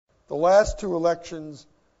The last two elections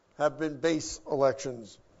have been base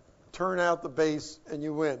elections. Turn out the base and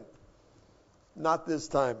you win. Not this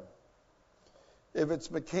time. If it's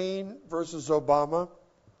McCain versus Obama,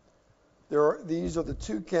 these are the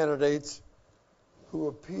two candidates who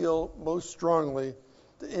appeal most strongly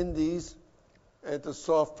to indies and to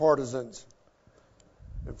soft partisans.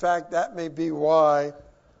 In fact, that may be why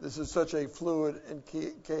this is such a fluid and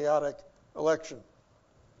chaotic election,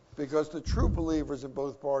 because the true believers in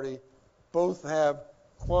both parties both have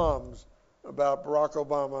qualms about Barack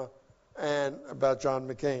Obama and about John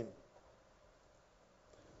McCain.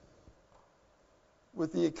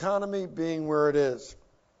 With the economy being where it is,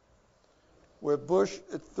 with Bush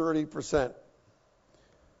at 30%,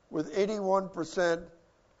 with 81%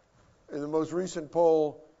 in the most recent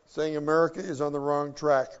poll saying America is on the wrong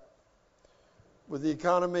track, with the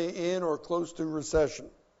economy in or close to recession,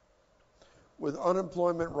 with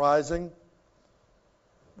unemployment rising,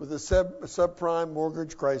 with the subprime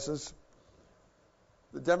mortgage crisis,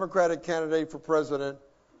 the Democratic candidate for president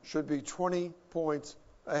should be 20 points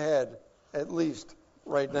ahead, at least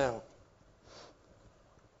right now.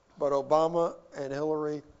 But Obama and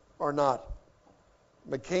Hillary are not.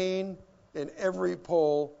 McCain, in every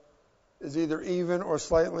poll, is either even or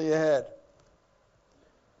slightly ahead.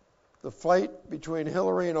 The fight between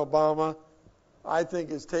Hillary and Obama, I think,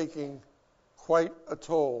 is taking quite a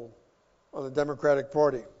toll on the Democratic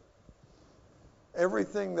Party.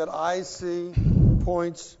 Everything that I see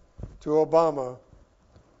points to Obama,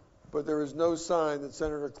 but there is no sign that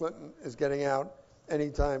Senator Clinton is getting out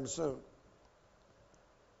anytime soon.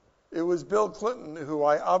 It was Bill Clinton, who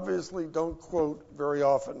I obviously don't quote very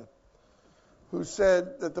often, who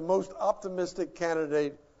said that the most optimistic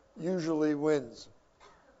candidate usually wins.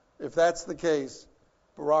 If that's the case,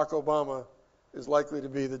 Barack Obama is likely to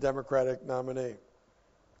be the Democratic nominee.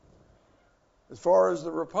 As far as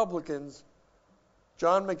the Republicans,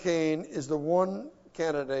 John McCain is the one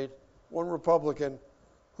candidate, one Republican,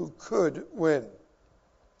 who could win.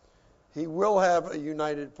 He will have a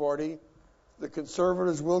united party. The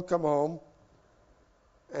conservatives will come home.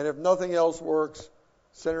 And if nothing else works,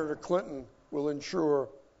 Senator Clinton will ensure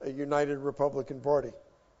a united Republican Party.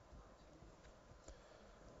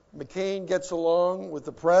 McCain gets along with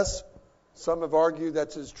the press. Some have argued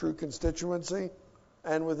that's his true constituency,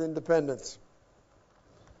 and with independents.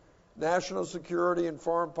 National security and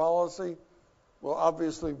foreign policy will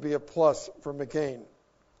obviously be a plus for McCain.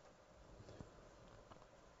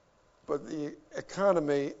 But the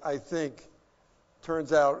economy, I think,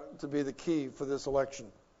 turns out to be the key for this election.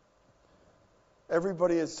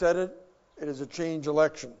 Everybody has said it. It is a change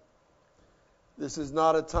election. This is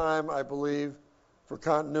not a time, I believe, for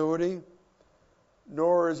continuity,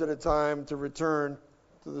 nor is it a time to return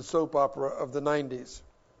to the soap opera of the 90s.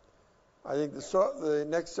 I think the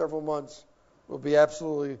next several months will be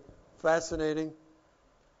absolutely fascinating,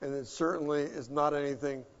 and it certainly is not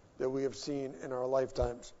anything that we have seen in our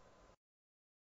lifetimes.